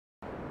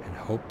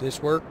hope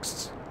this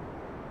works.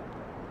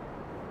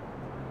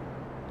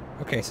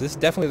 Okay, so this is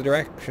definitely the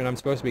direction I'm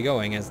supposed to be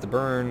going as the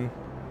burn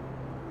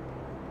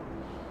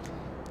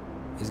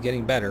is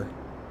getting better.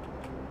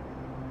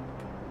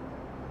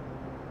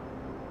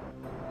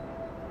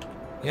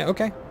 Yeah,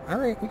 okay.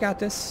 Alright, we got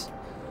this.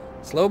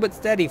 Slow but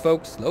steady,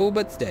 folks. Slow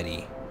but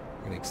steady.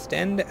 We're going to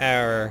extend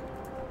our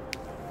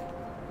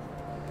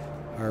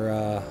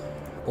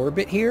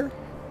orbit here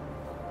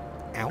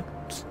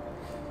out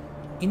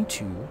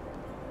into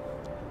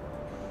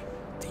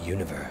the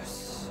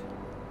universe.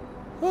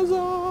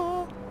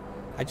 Huzzah!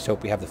 I just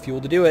hope we have the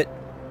fuel to do it.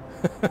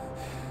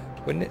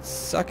 Wouldn't it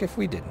suck if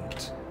we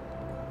didn't?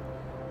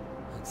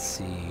 Let's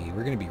see.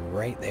 We're going to be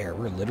right there.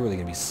 We're literally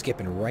going to be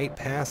skipping right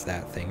past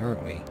that thing,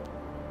 aren't we?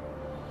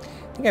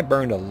 I think I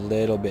burned a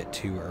little bit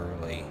too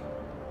early.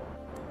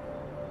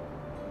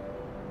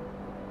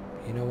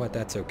 You know what?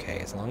 That's okay.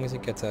 As long as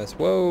it gets us...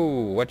 Whoa!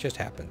 What just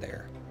happened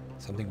there?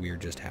 Something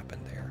weird just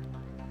happened there.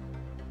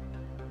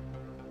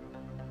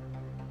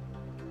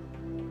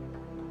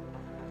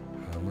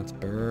 Let's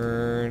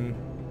burn.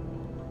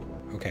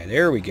 Okay,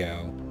 there we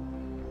go.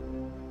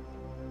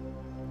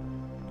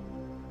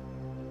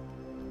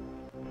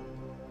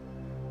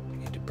 We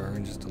need to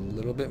burn just a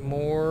little bit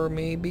more,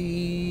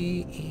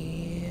 maybe.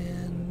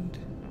 And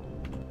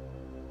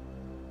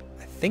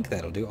I think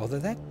that'll do. Although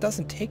that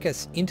doesn't take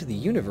us into the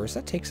universe.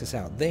 That takes us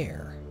out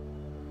there.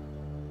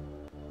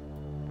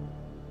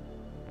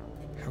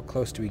 How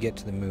close do we get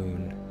to the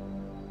moon?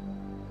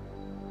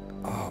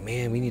 Oh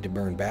man, we need to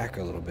burn back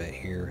a little bit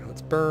here.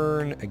 Let's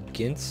burn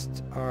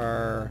against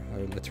our...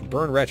 Or let's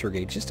burn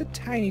retrograde just a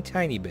tiny,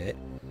 tiny bit.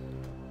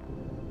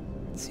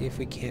 Let's see if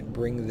we can't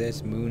bring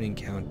this moon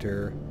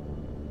encounter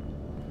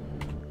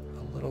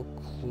a little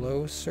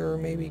closer,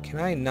 maybe.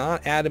 Can I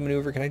not add a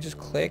maneuver? Can I just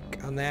click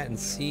on that and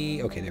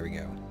see? Okay, there we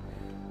go.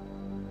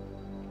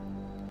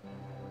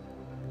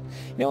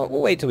 You know what?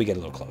 We'll wait till we get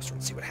a little closer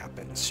and see what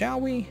happens, shall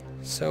we?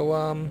 So,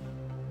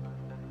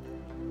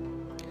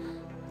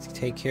 let's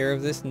take care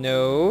of this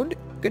node.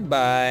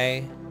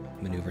 Goodbye.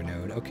 Maneuver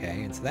node.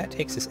 Okay, and so that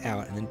takes us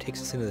out and then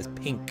takes us into this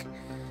pink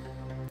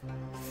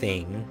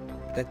thing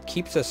that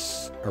keeps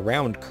us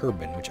around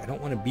Kerbal, which I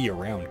don't want to be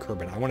around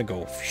Kerbal. I want to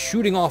go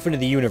shooting off into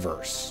the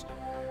universe.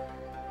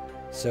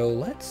 So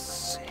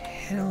let's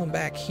head on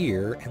back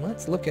here and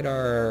let's look at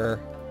our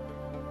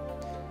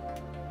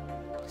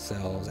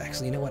cells.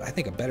 Actually, you know what? I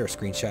think a better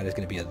screenshot is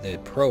going to be of the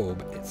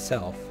probe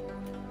itself.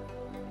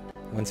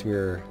 Once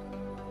we're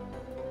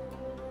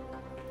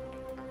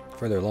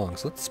further along.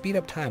 So let's speed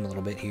up time a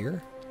little bit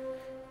here.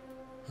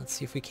 Let's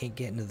see if we can't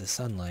get into the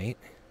sunlight.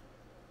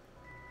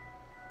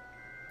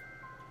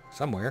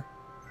 Somewhere.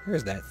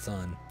 Where's that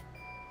sun?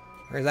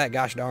 Where's that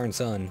gosh darn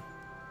sun?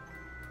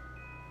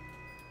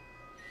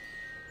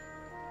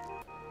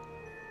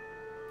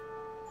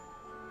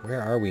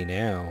 Where are we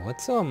now?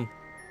 Let's okay,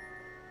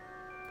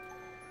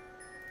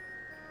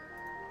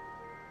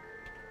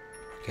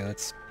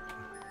 let's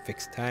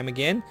fix time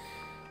again.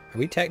 Are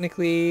we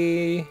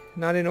technically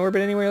not in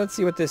orbit anywhere? Let's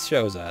see what this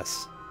shows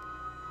us.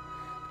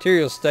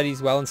 Material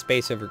studies while in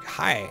space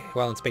high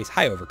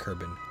over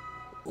Kerbal.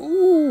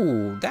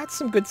 Ooh, that's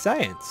some good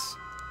science.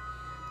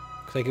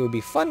 Looks like it would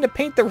be fun to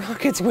paint the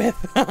rockets with.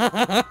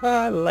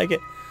 I like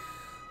it.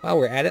 While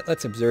we're at it,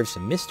 let's observe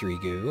some mystery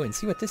goo and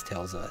see what this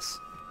tells us.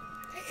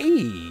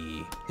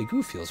 Hey, the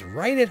goo feels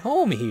right at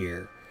home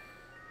here.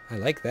 I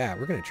like that.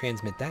 We're going to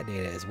transmit that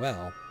data as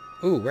well.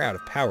 Ooh, we're out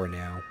of power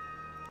now.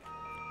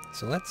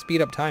 So let's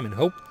speed up time and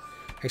hope.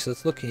 Actually,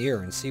 let's look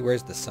here and see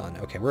where's the sun.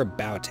 Okay, we're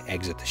about to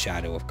exit the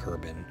shadow of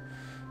Kerbal.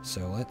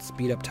 So let's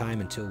speed up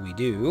time until we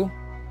do.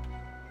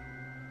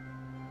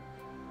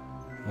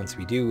 Once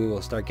we do, we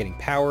will start getting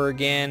power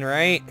again,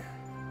 right?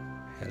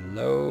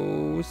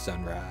 Hello,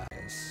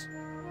 sunrise.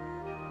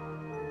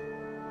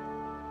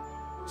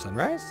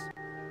 Sunrise?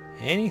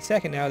 Any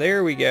second now.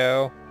 There we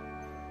go.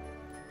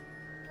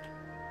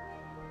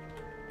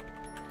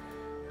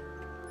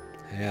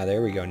 Yeah,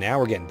 there we go. Now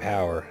we're getting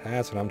power.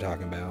 That's what I'm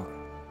talking about.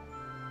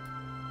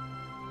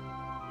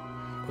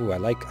 Ooh, I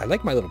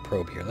like my little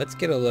probe here. Let's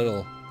get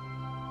a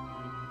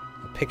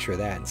picture of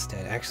that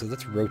instead. Actually,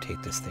 let's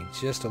rotate this thing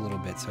just a little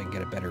bit so I can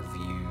get a better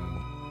view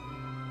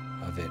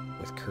of it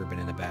with Kerbal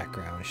in the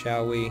background,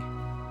 shall we?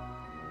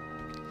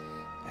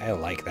 I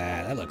like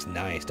that. That looks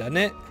nice, doesn't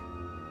it?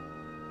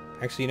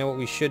 Actually, you know what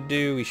we should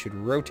do? We should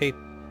rotate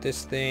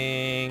this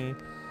thing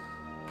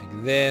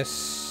like this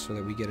so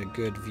that we get a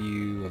good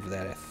view of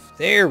that.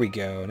 There we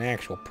go, an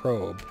actual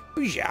probe.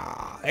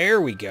 There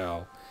we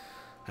go.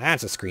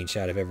 That's a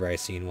screenshot if ever I've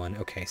seen one.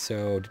 Okay,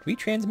 so did we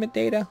transmit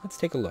data? Let's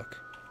take a look.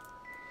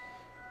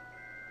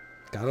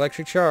 Got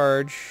electric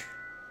charge.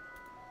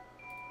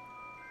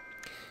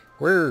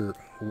 We're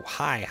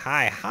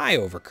high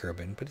over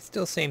Kerbal, but it's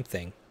still the same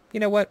thing. You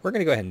know what? We're going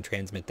to go ahead and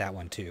transmit that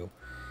one too.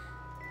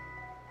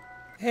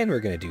 And we're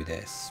going to do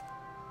this.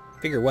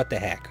 Figure what the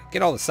heck.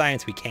 Get all the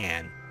science we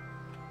can.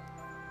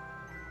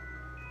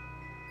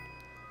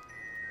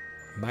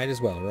 Might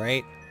as well,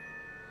 right?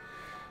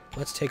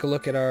 Let's take a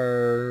look at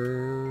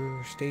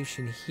our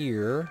station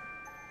here.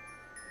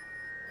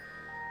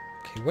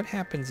 Okay, what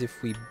happens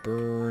if we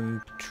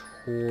burn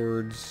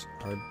towards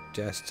our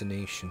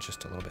destination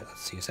just a little bit?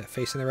 Let's see, is that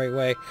facing the right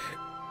way?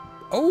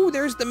 Oh,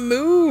 there's the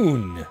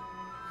moon!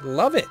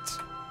 Love it!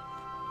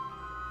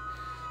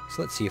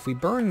 So let's see, if we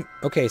burn...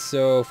 Okay,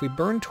 so if we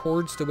burn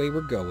towards the way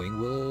we're going,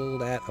 will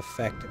that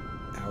affect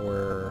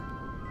our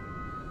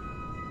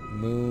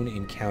moon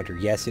encounter?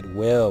 Yes, it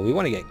will. We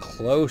want to get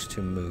close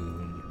to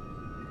moon.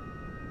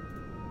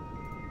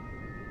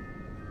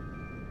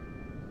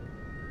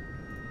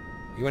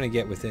 You want to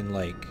get within,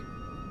 like,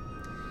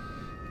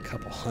 a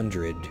couple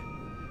hundred,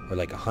 or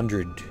like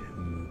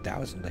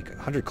 100,000, like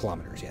 100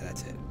 kilometers. Yeah,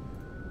 that's it.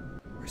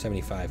 Or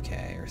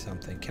 75k or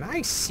something. Can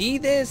I see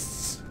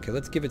this? Okay,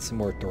 let's give it some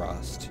more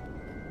thrust.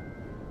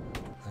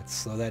 Let's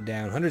slow that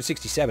down.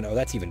 167. Oh,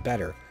 that's even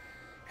better.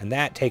 And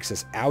that takes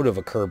us out of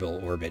a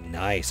Kerbal orbit.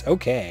 Nice.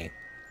 Okay.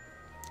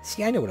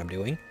 See, I know what I'm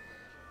doing.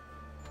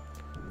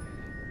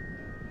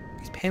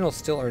 These panels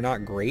still are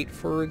not great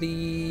for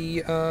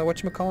the,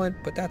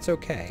 whatchamacallit, but that's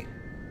okay.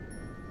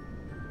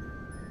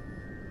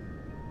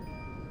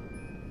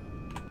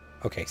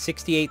 Okay,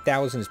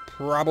 68,000 is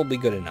probably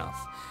good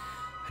enough.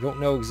 I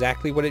don't know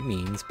exactly what it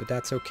means, but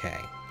that's okay.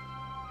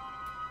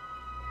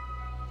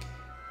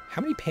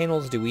 How many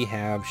panels do we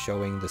have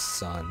showing the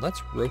sun?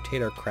 Let's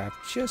rotate our craft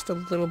just a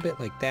little bit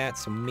like that,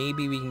 so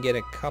maybe we can get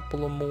a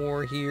couple of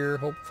more here,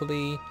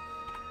 hopefully.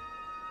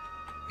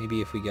 Maybe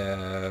if we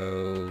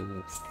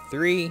go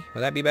 3,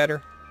 will that be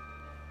better?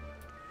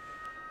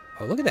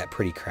 Oh, look at that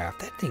pretty craft.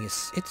 That thing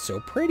is, it's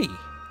so pretty.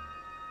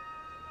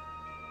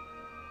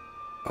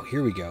 Oh,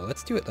 here we go.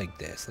 Let's do it like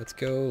this. Let's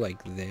go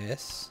like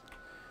this.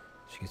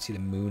 So you can see the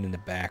moon in the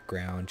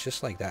background,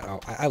 just like that.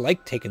 Oh, I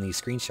like taking these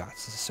screenshots.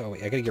 So I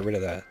gotta get rid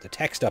of the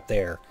text up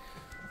there.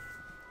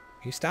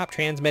 Can you stop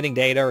transmitting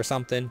data or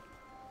something?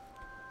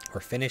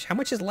 Or finish? How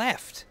much is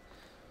left?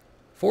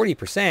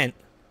 40%?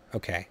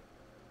 Okay.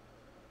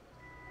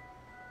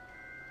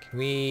 Can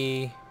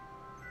we...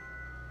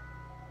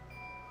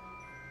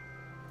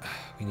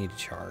 We need to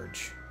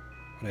charge.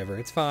 Whatever,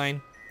 it's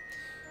fine.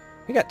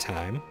 We got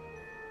time.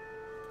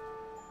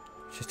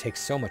 It just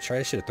takes so much.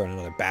 I should have thrown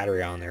another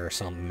battery on there or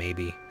something,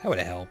 maybe. That would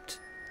have helped.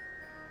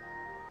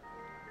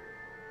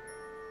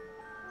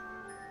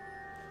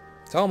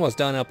 It's almost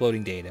done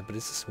uploading data, but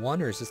is this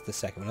one or is this the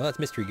second one? Oh, that's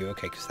Mystery Goo.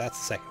 Okay, because that's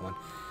the second one.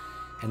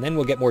 And then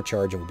we'll get more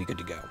charge and we'll be good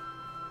to go.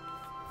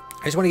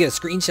 I just want to get a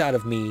screenshot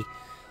of me,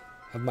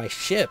 of my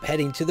ship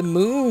heading to the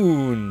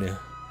moon.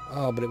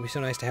 Oh, but it would be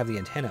so nice to have the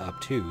antenna up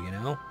too, you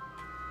know?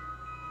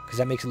 Because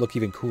that makes it look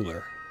even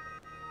cooler.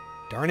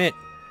 Darn it.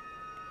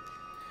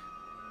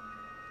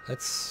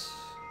 Let's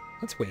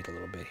wait a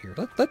little bit here.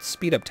 Let's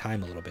speed up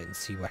time a little bit and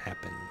see what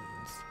happens.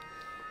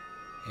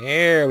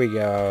 There we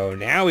go.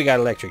 Now we got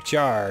electric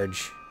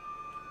charge.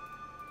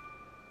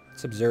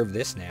 Let's observe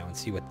this now and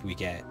see what we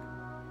get.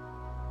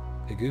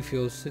 The goo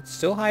feels it's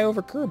still high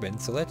over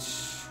Kerbal, so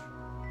let's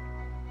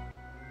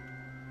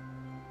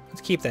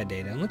keep that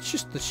data. And let's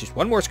just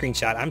one more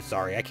screenshot. I'm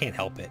sorry, I can't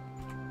help it.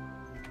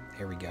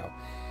 There we go.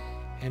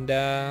 And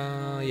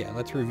yeah,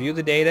 let's review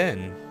the data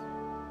and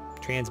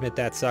transmit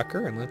that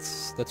sucker, and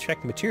let's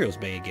check the materials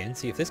bay again,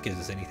 see if this gives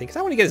us anything, because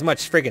I want to get as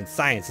much friggin'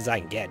 science as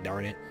I can get,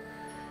 darn it.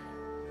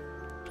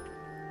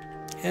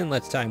 And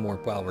let's time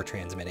warp while we're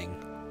transmitting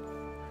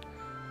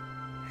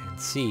and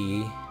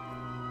see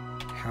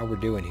how we're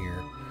doing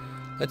here.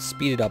 Let's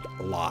speed it up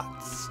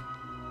lots.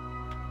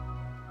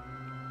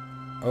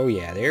 Oh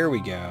yeah, there we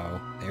go.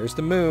 There's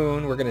the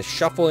moon. We're gonna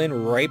shuffle in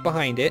right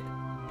behind it.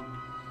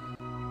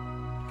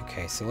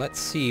 Okay, so let's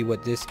see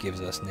what this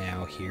gives us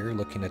now here,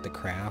 looking at the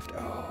craft.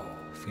 Oh,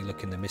 if we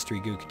look in the Mystery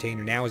Goo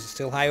container now, is it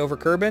still high over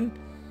Kerbal?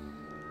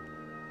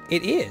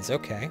 It is,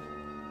 okay.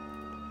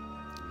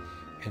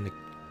 And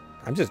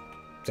I'm just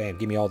saying,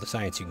 give me all the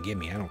science you can give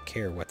me. I don't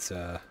care what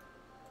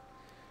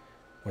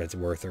it's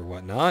worth or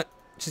whatnot.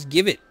 Just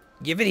give it.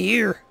 Give it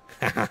here.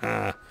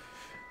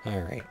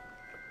 Alright.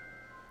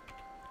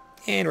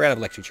 And we're out of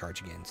electric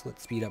charge again. So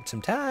let's speed up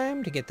some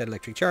time to get that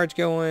electric charge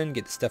going,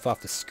 get the stuff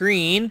off the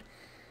screen.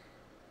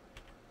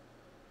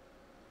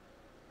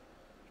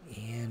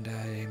 And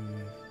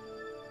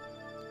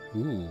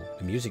ooh,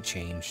 the music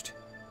changed.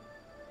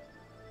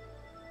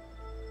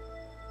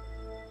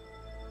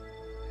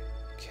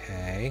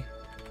 Okay.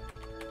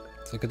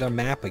 Let's look at our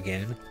map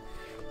again.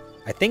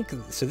 I think,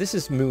 so this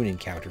is moon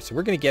encounter. So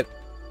we're going to get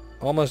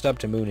almost up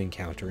to moon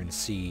encounter and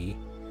see.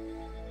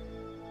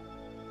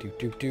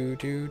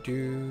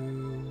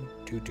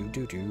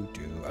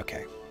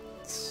 Okay.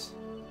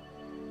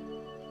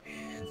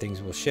 And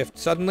things will shift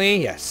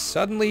suddenly. Yes,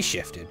 suddenly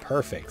shifted.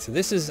 Perfect. So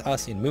this is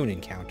us in moon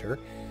encounter.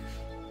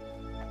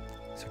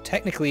 So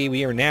technically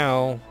we are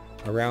now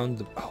around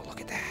the... Oh, look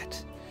at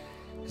that.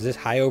 Is this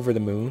high over the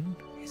moon?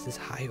 Is this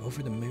high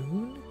over the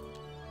moon?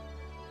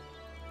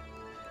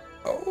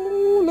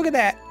 Oh, look at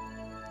that.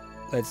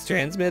 Let's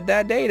transmit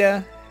that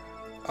data.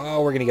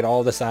 Oh, we're going to get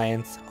all the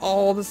science.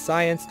 All the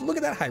science. Look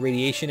at that high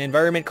radiation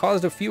environment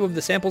caused a few of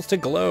the samples to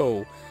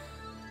glow.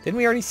 Didn't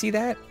we already see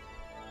that?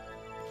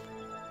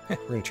 We're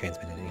going to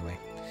transmit it anyway.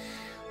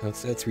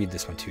 Let's read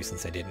this one too,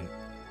 since I didn't.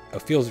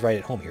 feels right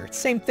at home here. It's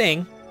the same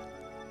thing,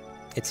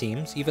 it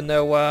seems, even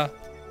though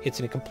it's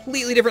in a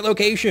completely different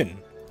location.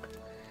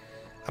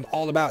 I'm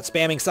all about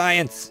spamming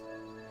science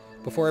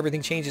before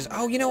everything changes.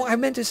 Oh, you know, I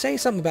meant to say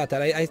something about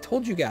that. I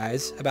told you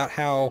guys about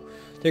how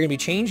there are going to be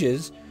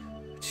changes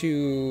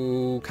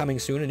to coming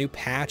soon, a new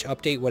patch,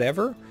 update,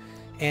 whatever.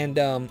 And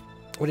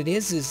what it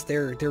is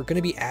they're going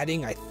to be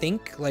adding, I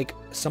think, like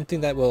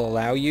something that will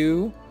allow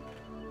you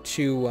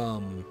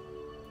to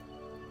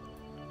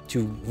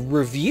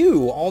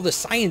review all the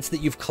science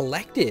that you've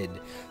collected.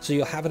 So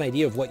you'll have an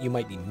idea of what you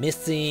might be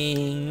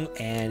missing,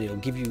 and it'll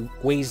give you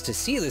ways to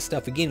see this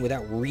stuff again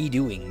without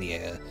redoing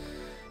the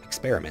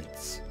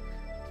experiments.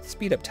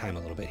 Speed up time a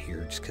little bit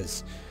here, just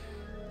because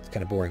it's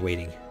kind of boring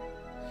waiting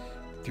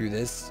through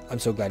this. I'm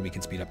so glad we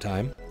can speed up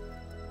time.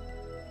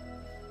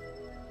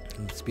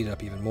 And speed it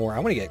up even more. I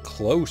want to get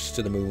close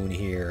to the moon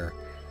here.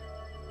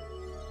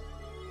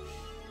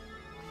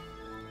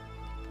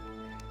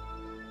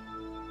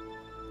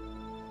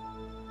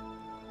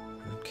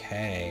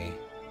 Okay.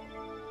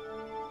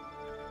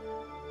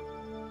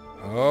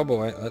 Oh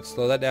boy, let's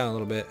slow that down a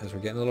little bit as we're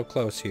getting a little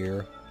close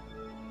here.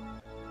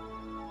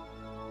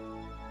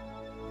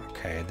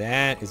 Okay,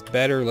 that is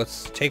better.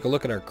 Let's take a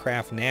look at our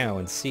craft now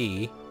and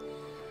see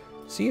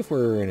if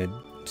we're in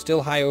a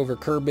still high over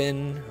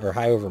Kerbal or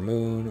high over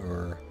moon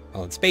or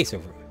in space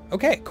over.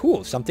 Okay,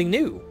 cool, something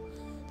new.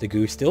 The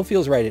goo still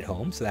feels right at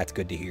home, so that's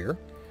good to hear.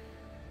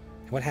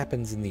 And what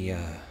happens in the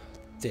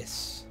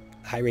this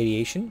high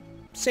radiation?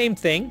 Same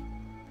thing.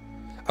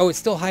 Oh, it's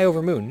still high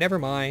over moon. Never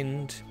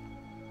mind.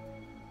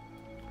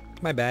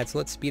 My bad. So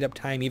let's speed up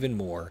time even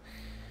more.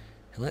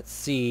 And let's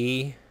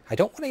see. I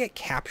don't want to get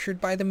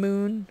captured by the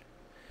moon,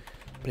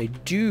 but I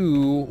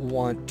do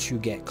want to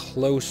get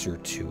closer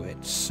to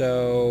it.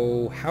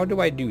 So how do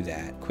I do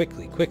that?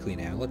 Quickly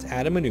now. Let's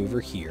add a maneuver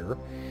here.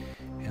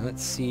 And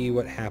let's see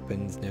what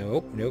happens.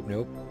 Nope.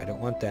 I don't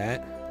want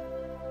that.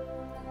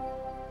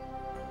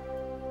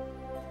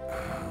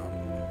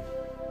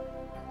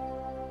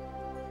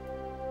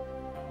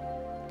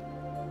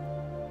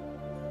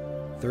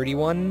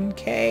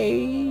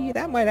 31K,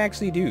 that might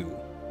actually do.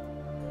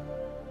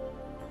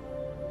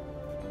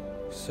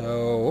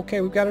 So,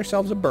 okay, we've got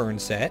ourselves a burn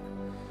set.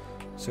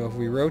 So if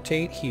we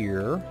rotate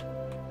here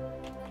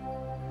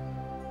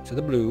to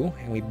the blue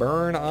and we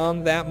burn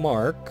on that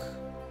mark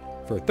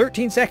for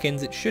 13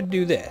 seconds, it should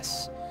do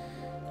this.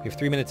 We have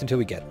 3 minutes until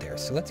we get there.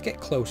 So let's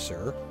get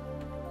closer.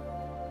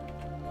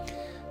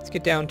 Let's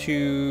get down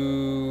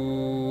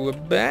to...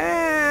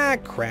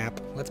 crap.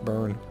 Let's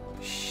burn.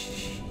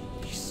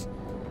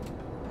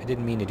 I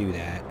didn't mean to do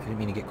that. I didn't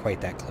mean to get quite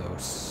that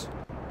close.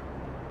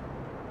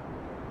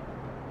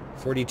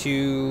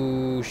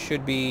 42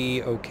 should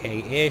be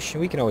okay-ish.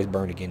 We can always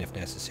burn again if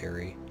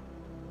necessary.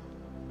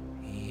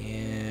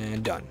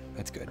 And done.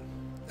 That's good.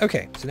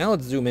 Okay, so now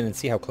let's zoom in and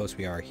see how close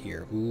we are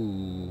here.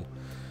 Ooh,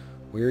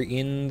 we're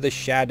in the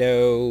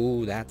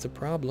shadow. That's a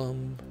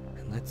problem.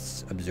 And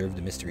let's observe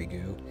the mystery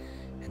goo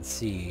and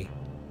see.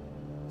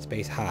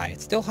 Space high.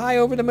 It's still high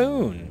over the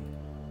moon.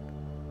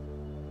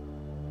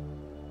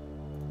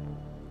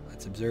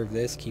 Let's observe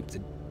this. Keep the...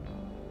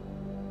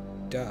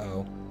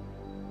 Uh-oh.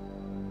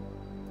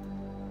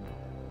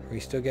 Are we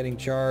still getting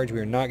charge? We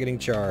are not getting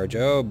charge.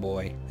 Oh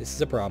boy. This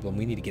is a problem.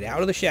 We need to get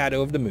out of the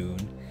shadow of the moon.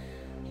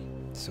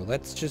 So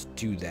let's just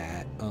do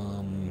that.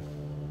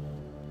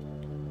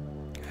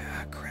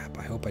 Crap.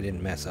 I hope I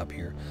didn't mess up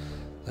here.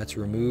 Let's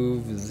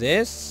remove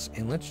this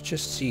and let's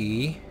just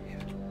see.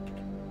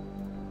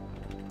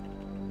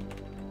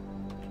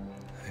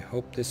 I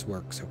hope this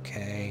works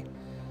okay.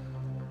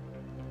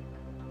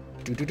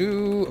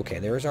 Okay,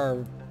 there's our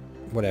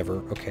whatever.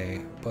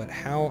 Okay, but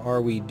how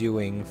are we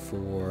doing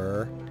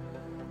for...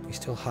 Are we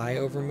still high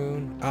over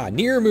moon? Ah,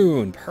 near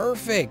moon.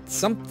 Perfect.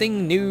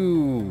 Something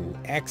new.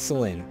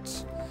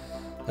 Excellent.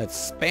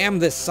 Let's spam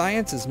this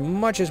science as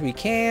much as we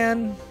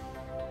can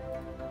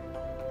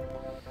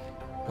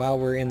while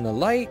we're in the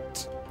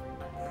light.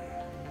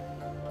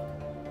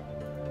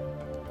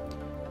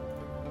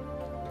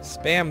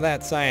 Spam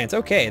that science.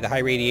 Okay, the high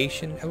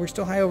radiation. Oh, we're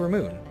still high over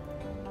moon.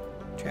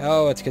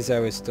 Oh, it's because I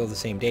was still the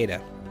same data.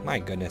 My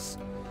goodness.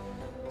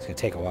 It's going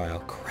to take a while.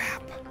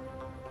 Crap.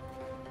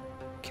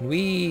 Can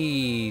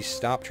we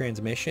stop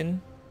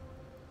transmission?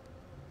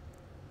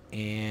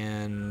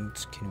 And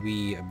can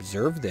we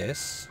observe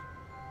this?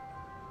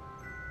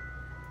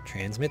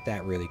 Transmit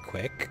that really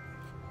quick.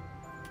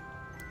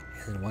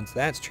 And then once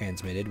that's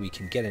transmitted, we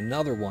can get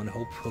another one,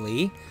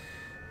 hopefully,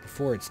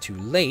 before it's too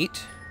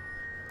late.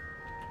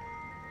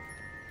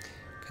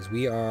 Because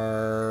we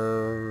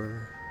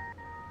are...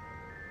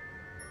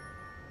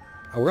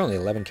 Oh, we're only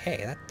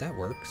 11K. That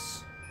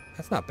works.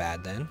 That's not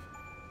bad then.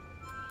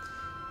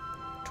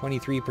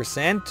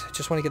 23%.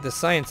 Just want to get the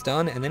science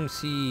done and then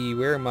see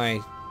where my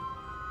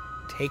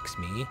takes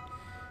me.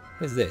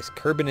 What is this?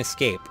 Kerbal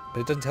escape. But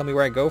it doesn't tell me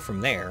where I go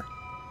from there.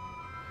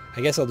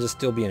 I guess I'll just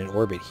still be in an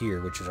orbit here,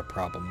 which is a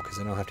problem because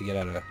I don't have to get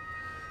out of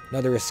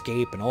another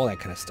escape and all that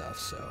kind of stuff.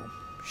 So,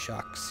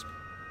 shucks.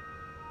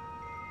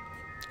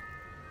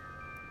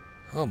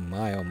 Oh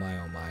my, oh my,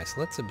 oh my. So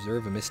let's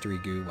observe a mystery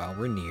goo while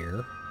we're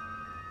near.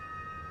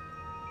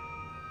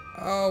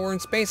 Oh, we're in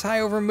space high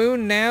over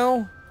moon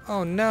now?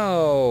 Oh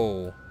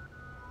no.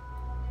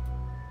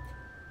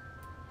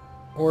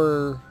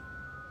 Or...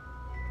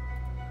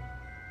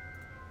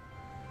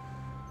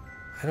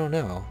 I don't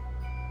know.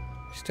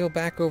 Still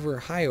back over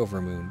high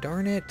over moon.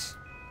 Darn it.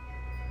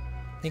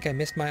 I think I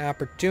missed my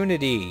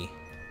opportunity.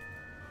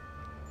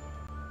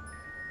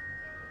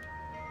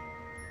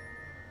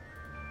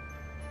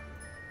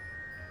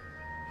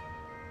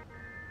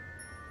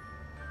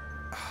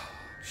 Oh,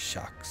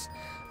 shucks. I'm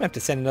going to have to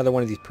send another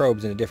one of these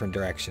probes in a different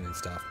direction and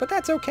stuff. But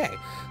that's okay.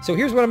 So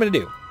here's what I'm going to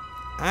do.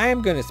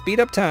 I'm going to speed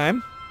up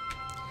time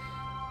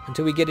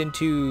until we get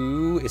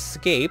into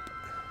escape.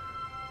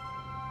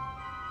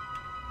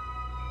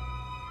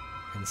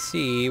 And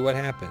see what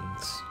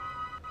happens.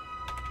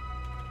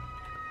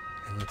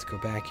 And let's go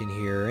back in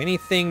here.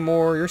 Anything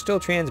more? You're still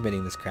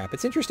transmitting this crap.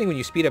 It's interesting when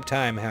you speed up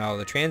time how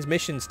the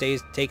transmission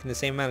stays taking the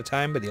same amount of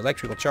time, but the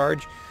electrical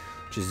charge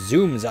just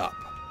zooms up.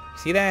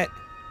 See that?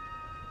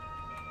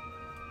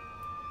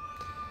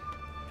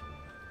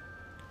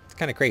 It's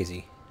kind of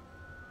crazy.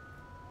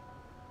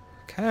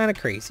 Kind of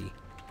crazy.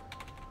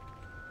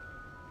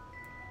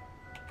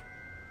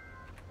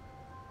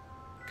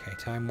 Okay,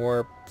 time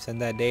warp.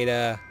 Send that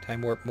data.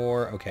 Time warp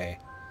more. Okay.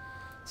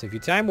 So if you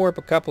time warp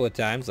a couple of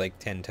times, like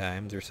 10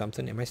 times or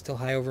something, am I still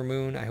high over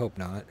moon? I hope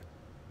not.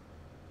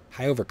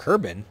 High over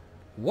Kerbal?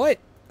 What?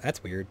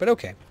 That's weird, but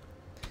okay.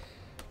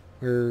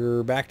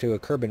 We're back to a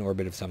Kerbal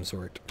orbit of some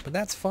sort, but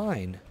that's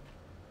fine.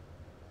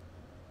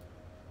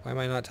 Why am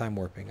I not time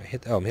warping?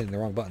 Oh, I'm hitting the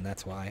wrong button,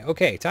 that's why.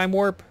 Okay, time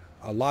warp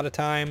a lot of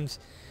times.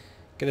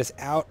 Get us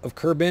out of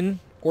Kerbal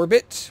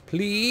orbit,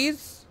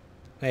 please.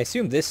 I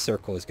assume this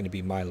circle is going to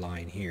be my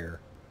line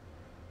here.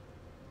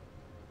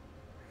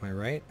 Am I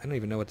right? I don't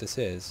even know what this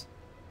is.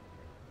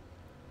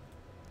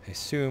 I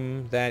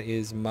assume that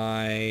is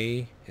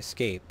my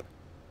escape.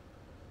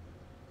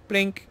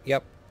 Blink.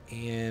 Yep.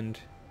 And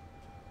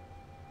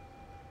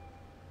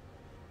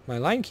my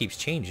line keeps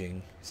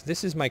changing. So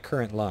this is my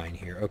current line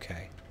here.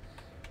 Okay.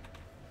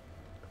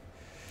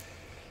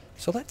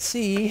 So let's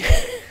see.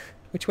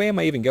 Which way am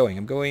I even going?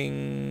 I'm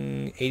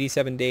going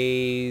 87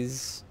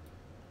 days...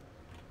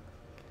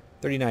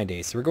 39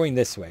 days. So we're going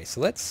this way.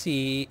 So let's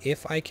see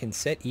if I can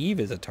set Eve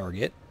as a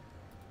target.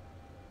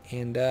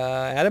 And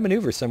add a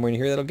maneuver somewhere in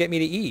here that'll get me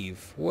to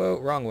Eve. Whoa,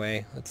 wrong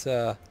way. Let's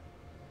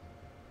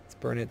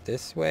burn it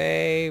this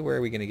way. Where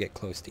are we going to get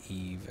close to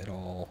Eve at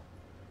all?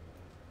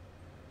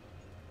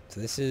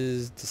 So this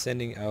is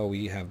descending. Oh,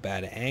 we have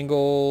bad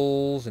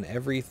angles and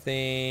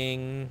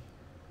everything.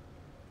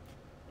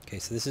 Okay,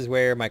 so this is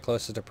where my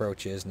closest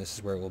approach is, and this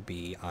is where it will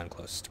be on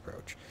closest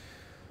approach.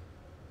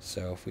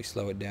 So if we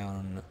slow it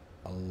down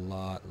a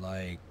lot,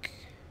 like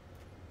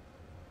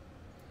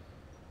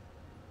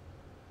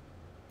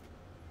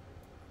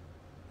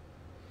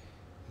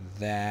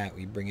that,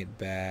 we bring it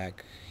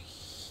back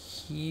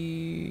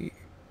here.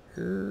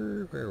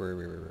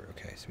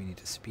 Okay, so we need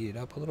to speed it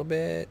up a little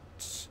bit.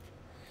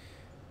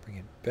 Bring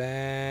it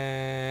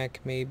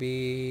back,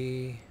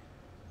 maybe.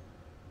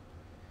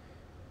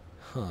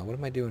 Huh, what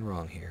am I doing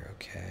wrong here?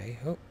 Okay.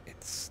 Oh,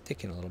 it's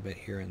sticking a little bit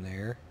here and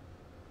there.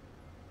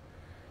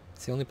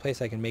 It's the only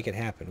place I can make it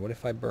happen. What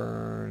if I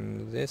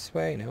burn this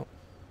way? No.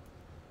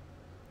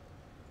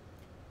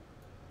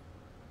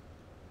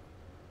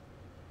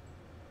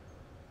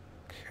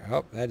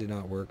 Oh, that did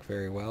not work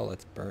very well.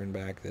 Let's burn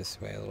back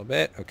this way a little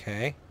bit.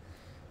 Okay.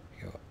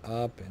 Go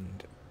up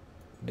and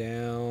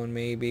down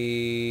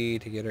maybe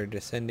to get our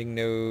descending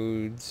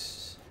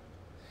nodes.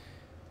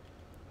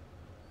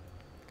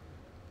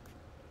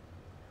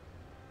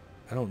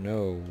 I don't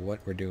know what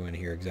we're doing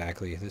here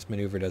exactly. This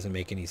maneuver doesn't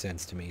make any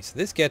sense to me. So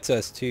this gets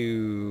us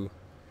to...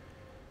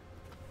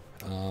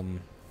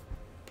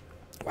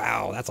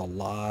 wow, that's a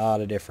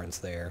lot of difference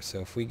there. So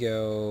if we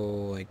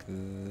go like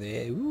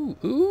this...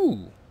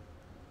 Ooh!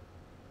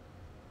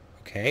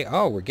 Okay,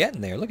 oh, we're getting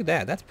there. Look at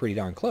that. That's pretty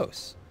darn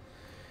close.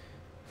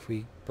 If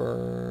we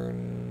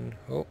burn...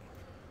 oh.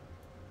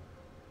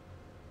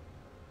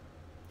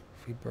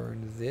 If we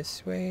burn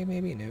this way,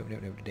 maybe? No,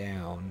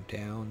 down.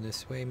 Down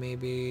this way,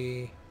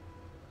 maybe...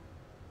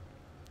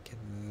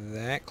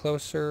 that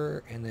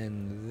closer, and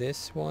then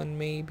this one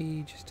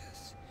maybe just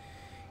as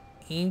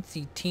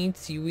eensy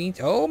teensy weensy.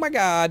 Oh my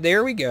god,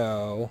 there we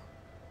go.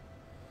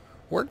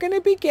 We're gonna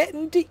be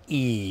getting to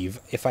Eve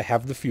if I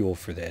have the fuel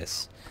for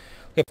this.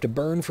 We have to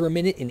burn for a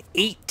minute in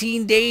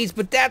 18 days,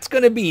 but that's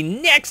gonna be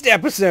next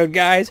episode,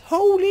 guys.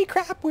 Holy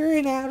crap, we're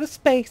in outer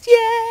space.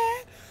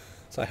 Yeah!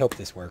 So I hope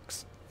this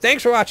works.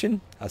 Thanks for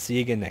watching. I'll see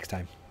you again next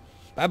time.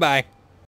 Bye bye.